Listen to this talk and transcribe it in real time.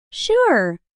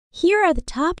Sure. Here are the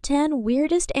top 10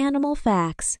 weirdest animal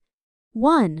facts.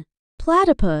 1.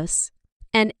 Platypus.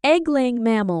 An egg-laying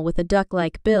mammal with a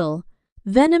duck-like bill,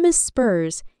 venomous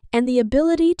spurs, and the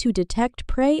ability to detect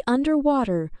prey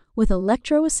underwater with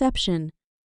electroreception.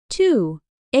 2.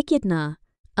 Echidna.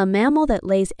 A mammal that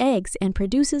lays eggs and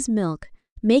produces milk,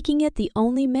 making it the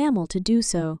only mammal to do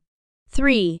so.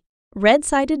 3.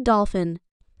 Red-sided dolphin.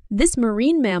 This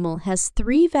marine mammal has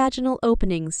 3 vaginal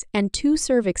openings and 2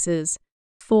 cervixes.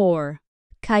 4.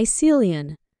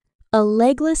 Caecilian. A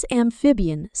legless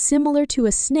amphibian similar to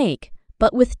a snake,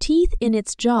 but with teeth in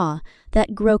its jaw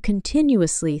that grow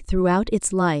continuously throughout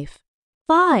its life.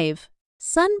 5.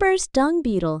 Sunburst dung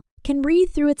beetle can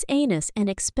breathe through its anus and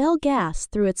expel gas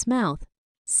through its mouth.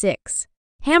 6.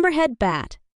 Hammerhead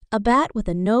bat. A bat with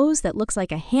a nose that looks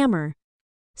like a hammer.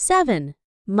 7.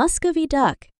 Muscovy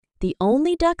duck. The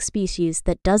only duck species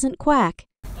that doesn't quack.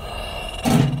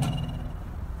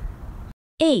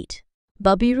 8.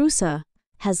 Babirusa.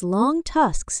 Has long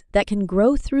tusks that can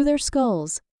grow through their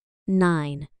skulls.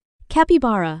 9.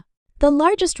 Capybara. The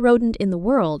largest rodent in the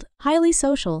world, highly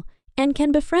social, and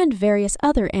can befriend various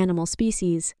other animal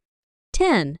species.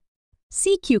 10.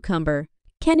 Sea cucumber.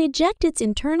 Can eject its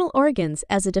internal organs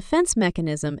as a defense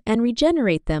mechanism and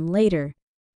regenerate them later.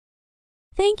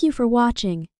 Thank you for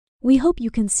watching. We hope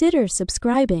you consider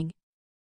subscribing.